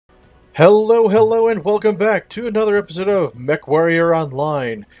Hello, hello, and welcome back to another episode of Mech Warrior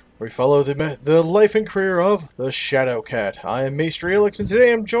Online, where we follow the life and career of the Shadow Cat. I am Maester Aelix, and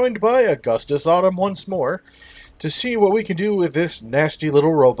today I'm joined by Augustus Autumn once more to see what we can do with this nasty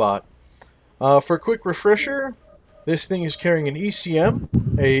little robot. For a quick refresher, this thing is carrying an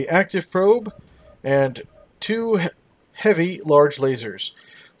ECM, a active probe, and two heavy, large lasers.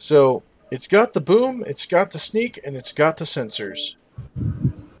 So, it's got the boom, it's got the sneak, and it's got the sensors.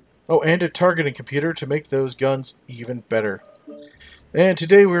 Oh, and a targeting computer to make those guns even better. And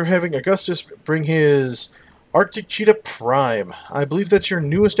today we're having Augustus bring his Arctic Cheetah Prime. I believe that's your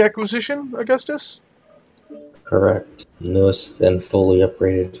newest acquisition, Augustus? Correct. Newest and fully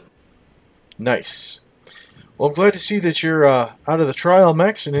upgraded. Nice. Well, I'm glad to see that you're out of the trial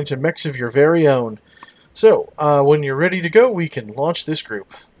mechs and into mechs of your very own. So, when you're ready to go, we can launch this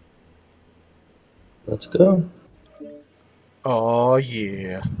group. Let's go. Oh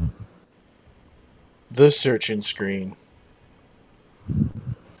yeah. The searching screen.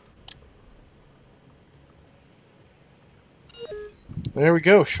 There we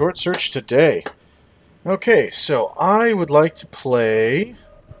go. Short search today. Okay, so I would like to play...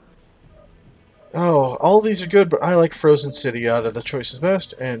 Oh, all these are good, but I like Frozen City out of the choices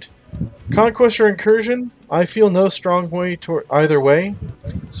best. And Conquest or Incursion, I feel no strong way toward either way.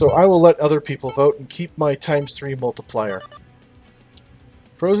 So I will let other people vote and keep my ×3 multiplier.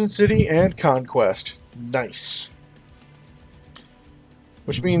 Frozen City and Conquest. Nice.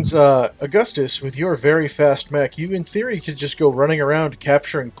 Which means, Augustus, with your very fast mech, you in theory could just go running around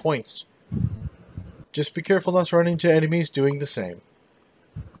capturing points. Just be careful not to run into enemies doing the same.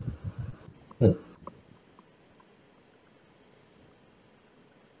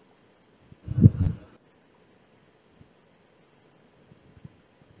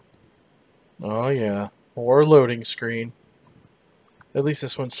 Oh yeah, more loading screen. At least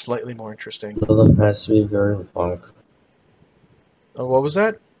this one's slightly more interesting. One of them has to be very long. Oh, what was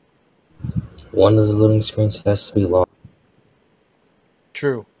that? One of the loading screens has to be long.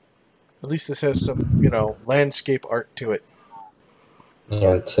 True. At least this has some, you know, landscape art to it.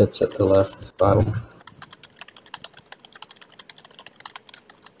 And tips at the left bottom.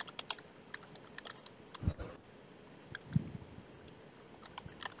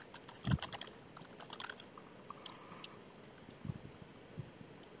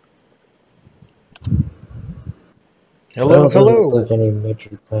 Hello, Well, hello. doesn't look like any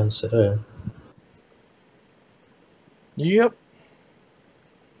major plans today. Yep.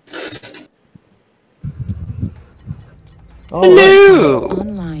 Hello!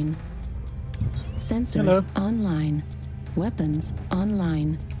 Online. Sensors Hello. online. Weapons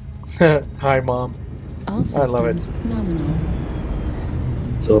online. Hi, Mom. All I love it. systems nominal.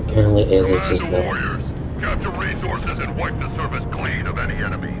 So apparently Aelix is Commando now. warriors, capture resources and wipe the surface clean of any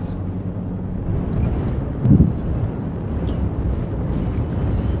enemies.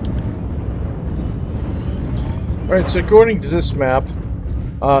 Alright, so according to this map,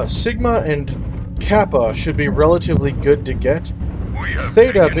 Sigma and Kappa should be relatively good to get. We have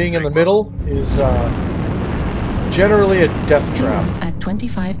Theta, taken being in the Sigma. middle, is generally a death Fuel trap. at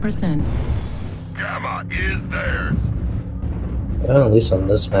 25%. Gamma is theirs. Well, at least on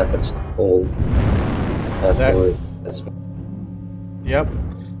this map it's cold. Afterward, that's Yep.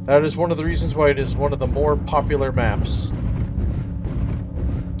 That is one of the reasons why it is one of the more popular maps.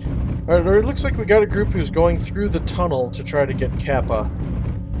 Alright, it looks like we got a group who's going through the tunnel to try to get Kappa.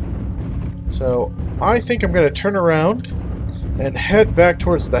 So, I think I'm going to turn around and head back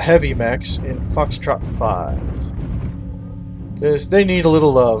towards the heavy mechs in Foxtrot 5. Because they need a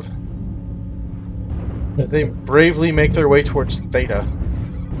little love. As they bravely make their way towards Theta.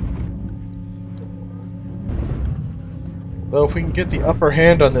 Though if we can get the upper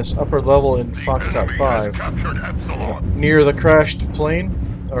hand on this upper level in The Foxtrot enemy 5, has captured Epsilon. near the crashed plane,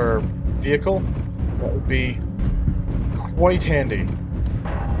 or vehicle, that would be quite handy.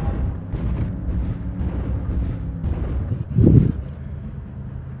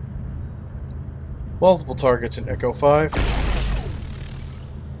 Multiple targets in Echo 5.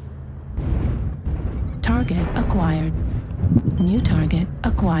 Target acquired. New target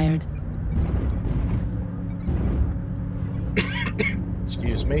acquired.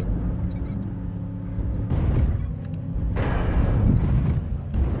 Excuse me.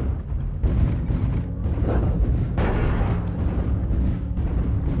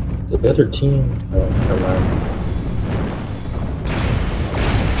 the other team. Oh, never mind.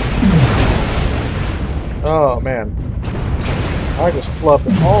 Oh man. I just flubbed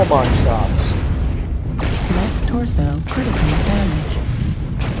all my shots. Left torso critical damage.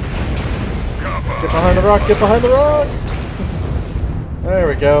 Get behind the rock, get behind the rock! There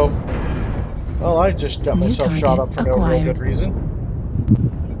we go. Well, I just got New myself shot up target for no real acquired. good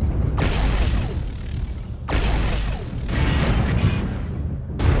reason.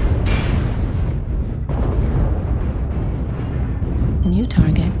 New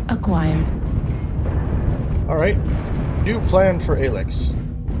target acquired. Alright. New plan for Aelix.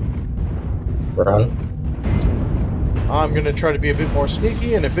 Run. I'm gonna try to be a bit more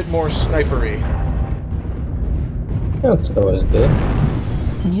sneaky and a bit more snipery. That's always good.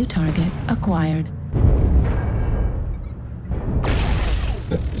 New target acquired.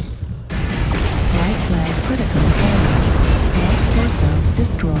 Right leg critical damage. Left torso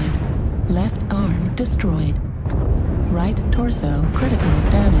destroyed. Left arm destroyed. Right torso critical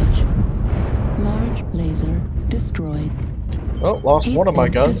damage. Large laser destroyed. Oh, lost one of my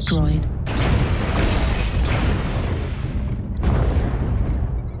Heat sink guns. destroyed.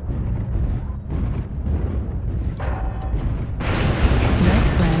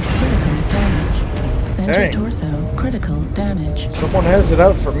 Left leg critical damage. Center Dang. torso critical damage. Someone has it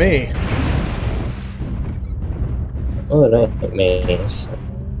out for me. Oh, that means.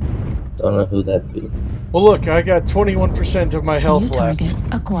 Don't know who that'd be. Well, look, I got 21% of my health New left. target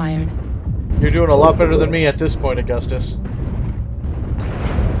acquired. You're doing a lot better than me at this point, Augustus.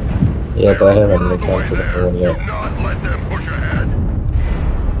 Yeah, but I haven't encountered anyone Do yet. not let them push ahead.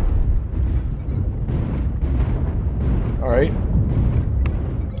 Alright.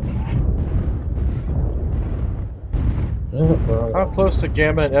 No, How close to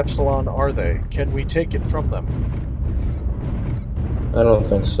Gamma and Epsilon are they? Can we take it from them? I don't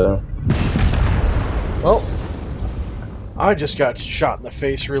think so. Well, I just got shot in the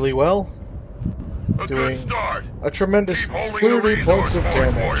face really well. A Doing good start. a tremendous Keep holding 30 the points of resource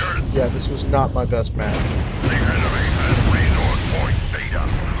point, damage. warriors. Yeah, this was not my best match. The enemy has resource point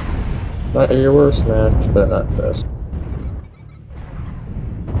data. Not your worst match, but not best.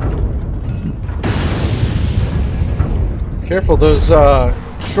 Careful, those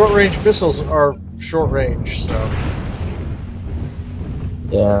short-range missiles are short-range, so...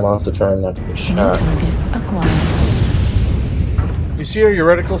 Yeah, I'm also trying not to get New shot. target acquired. You see how your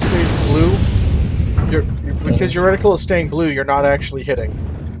reticle stays blue? Because your reticle is staying blue, you're not actually hitting.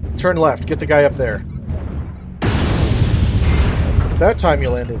 Turn left, get the guy up there. That time you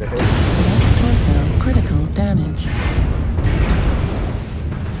landed a hit. Left torso critical damage.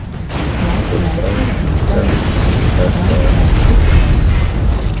 Right It's, leg critical damage. That's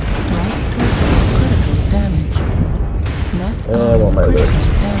Right nice. torso critical damage. Left I want arm my critical legs.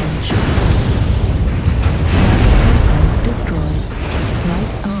 damage. Right torso destroyed.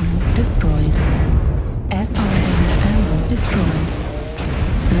 Right arm destroyed. SRM ammo destroyed.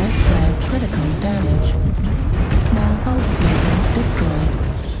 Left leg critical damage. Small pulse laser destroyed.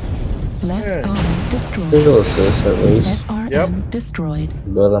 Left Yeah. arm destroyed. Single assist at least, SRM Yep. destroyed.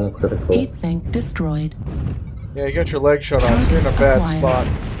 but I'm critical. Heat sink destroyed. Yeah, you got your leg shut off. You're in a bad spot.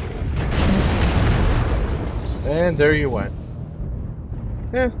 And there you went.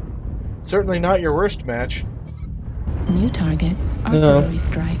 Yeah, certainly not your worst match. New target. No. Artillery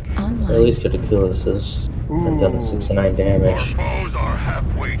strike online. At least get a kill assist. I've done Ooh. 69 Our damage. foes are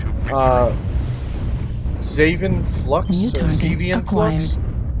halfway to victory. Zaven Flux, New or target Zevian acquired. Flux.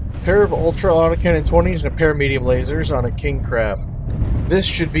 Pair of Ultra Autocannon 20s and a pair of medium lasers on a King Crab. This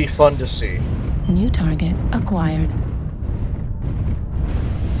should be fun to see. New target acquired.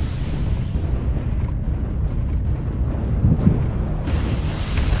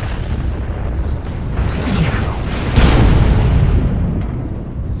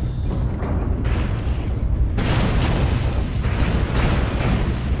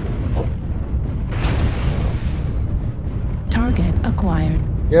 Target acquired.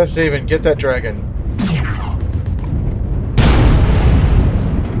 Yes, Zaven, get that dragon.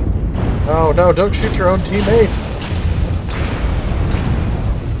 Oh no, don't shoot your own teammate.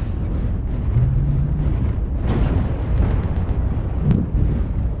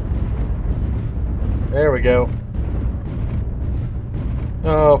 There we go.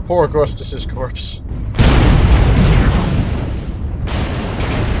 Oh, poor Augustus's corpse.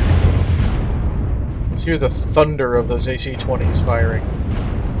 Let's hear the thunder of those AC-20s firing.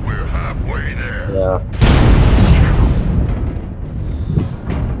 We're halfway there. Yeah.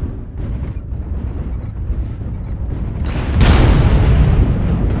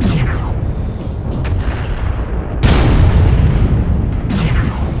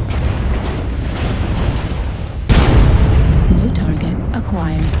 New target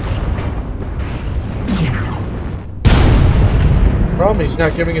acquired. Problem, he's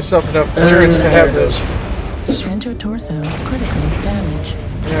not giving himself enough clearance to have this. Center torso critical damage.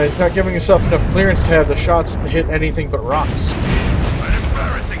 Yeah, he's not giving himself enough clearance to have the shots hit anything but rocks. An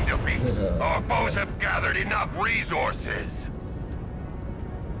embarrassing defeat. Our Our foes have gathered enough resources.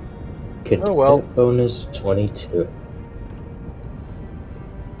 Cadet Oh, well. bonus 22.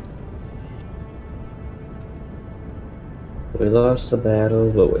 We lost the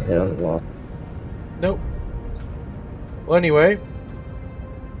battle, but we haven't lost. Nope. Well, anyway.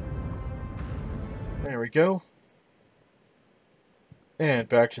 There we go. And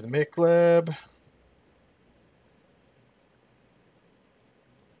back to the Mick Lab.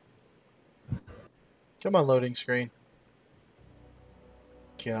 Come on, loading screen.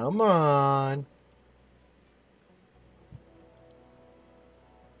 Come on.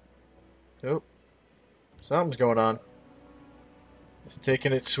 Nope. Something's going on. It's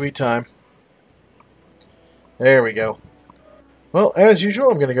taking its sweet time. There we go. Well, as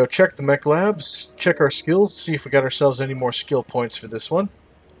usual, I'm going to go check the mech labs, check our skills, see if we got ourselves any more skill points for this one.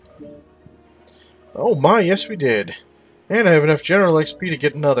 Oh my, yes we did. And I have enough general XP to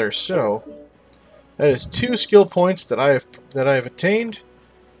get another, so that is 2 skill points that I have attained.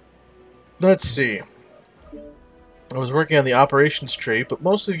 Let's see. I was working on the operations tree, but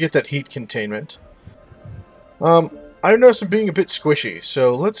mostly to get that heat containment. I noticed I'm being a bit squishy,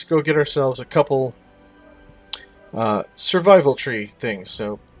 so let's go get ourselves a couple survival tree things.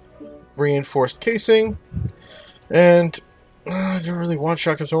 So, reinforced casing, and I don't really want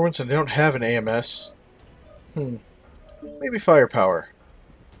shock absorbance, and I don't have an AMS. Maybe firepower.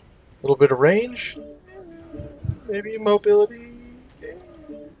 A little bit of range, maybe mobility.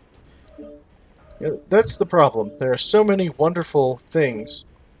 Yeah, that's the problem. There are so many wonderful things,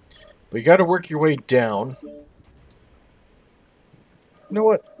 but you got to work your way down. You know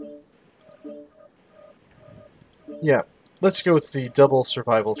what? Yeah, let's go with the double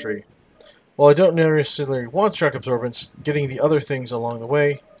survival tree. While I don't necessarily want shock absorbance, getting the other things along the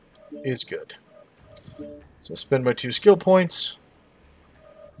way is good. So spend my 2 skill points.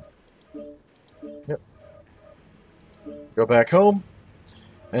 Yep. Go back home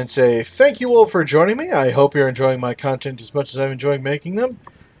and say thank you all for joining me. I hope you're enjoying my content as much as I'm enjoying making them.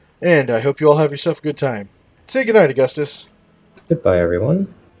 And I hope you all have yourself a good time. Say goodnight, Augustus. Goodbye,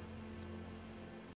 everyone.